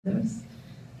others.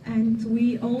 And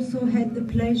we also had the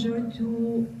pleasure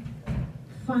to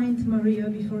find Maria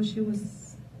before she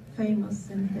was famous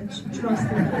and that she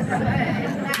trusted us.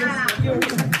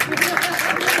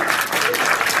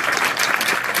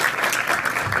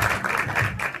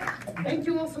 Thank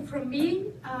you also from me.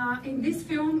 In this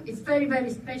film, it's very, very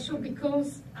special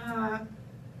because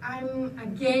I'm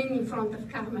again in front of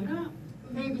camera.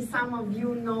 Maybe some of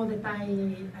you know that I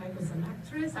was an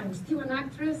actress, I'm still an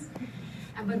actress.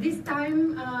 But this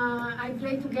time I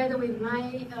play together with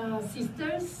my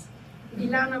sisters,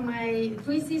 Bilyana, my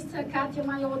twin sister, Katia,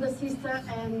 my older sister,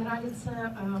 and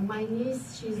Ralitsa, my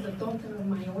niece. She's the daughter of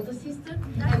my older sister.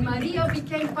 And Maria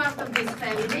became part of this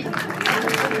family.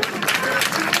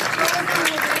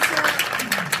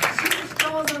 She was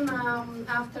chosen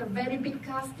after very big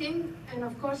casting, and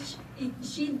of course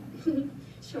she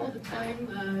all the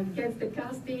time gets the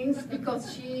castings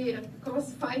because she, of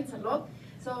course, fights a lot.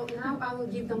 So now I will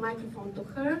give the microphone to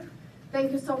her.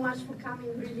 Thank you so much for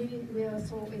coming, really.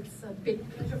 So it's a big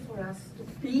pleasure for us to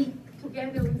be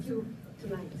together with you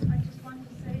tonight. I just want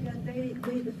to say that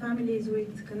the families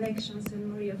with connections,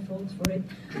 and Maria fought for it.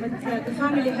 But the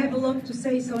family have a lot to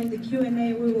say, so in the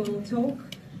Q&A we will talk.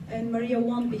 And Maria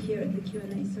won't be here at the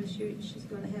Q&A, so she's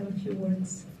going to have a few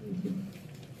words with you.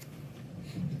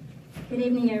 Good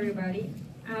evening, everybody.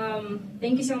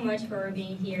 Thank you so much for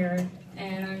being here,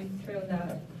 and I'm thrilled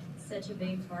that such a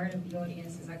big part of the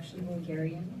audience is actually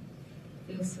Bulgarian.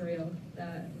 It feels surreal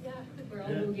that we're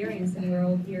all Bulgarians and we're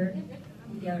all here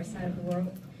on the other side of the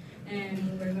world.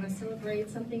 And we're going to celebrate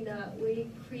something that we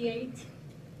create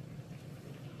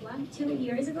 2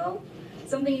 years ago.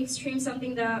 Something extreme,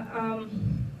 something that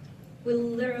we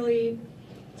literally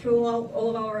threw out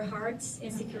all of our hearts,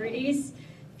 insecurities,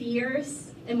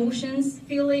 fears, emotions,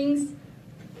 feelings,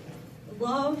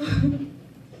 love,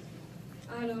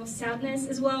 I don't know, sadness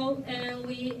as well, and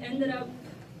we ended up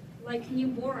like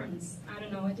newborns. I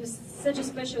don't know, it was such a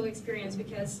special experience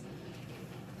because,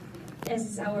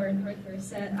 as our director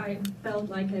said, I felt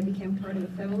like I became part of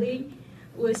the family.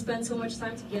 We spent so much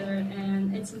time together,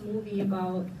 and it's a movie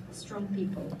about strong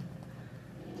people.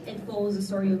 It follows the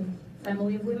story of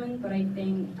family of women, but I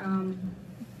think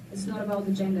it's not about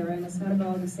the gender, and it's not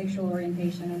about the sexual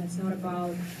orientation, and it's not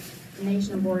about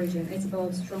nation of origin. It's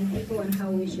about strong people and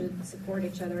how we should support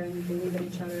each other and believe in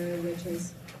each other, which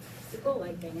is the goal,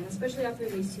 I think. And especially after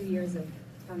these 2 years of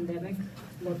pandemic,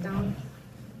 lockdown,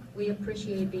 we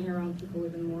appreciate being around people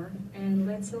even more. And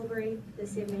let's celebrate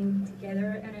this evening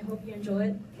together, and I hope you enjoy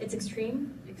it. It's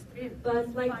extreme,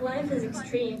 but like life is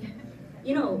extreme.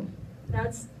 You know,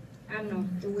 that's, I don't know,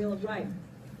 the wheel of life.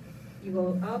 You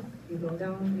go up, you go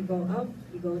down, you go up,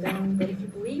 you go down, but if you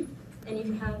believe, and if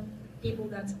you have people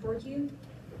that support you,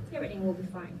 everything will be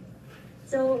fine.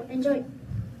 So enjoy.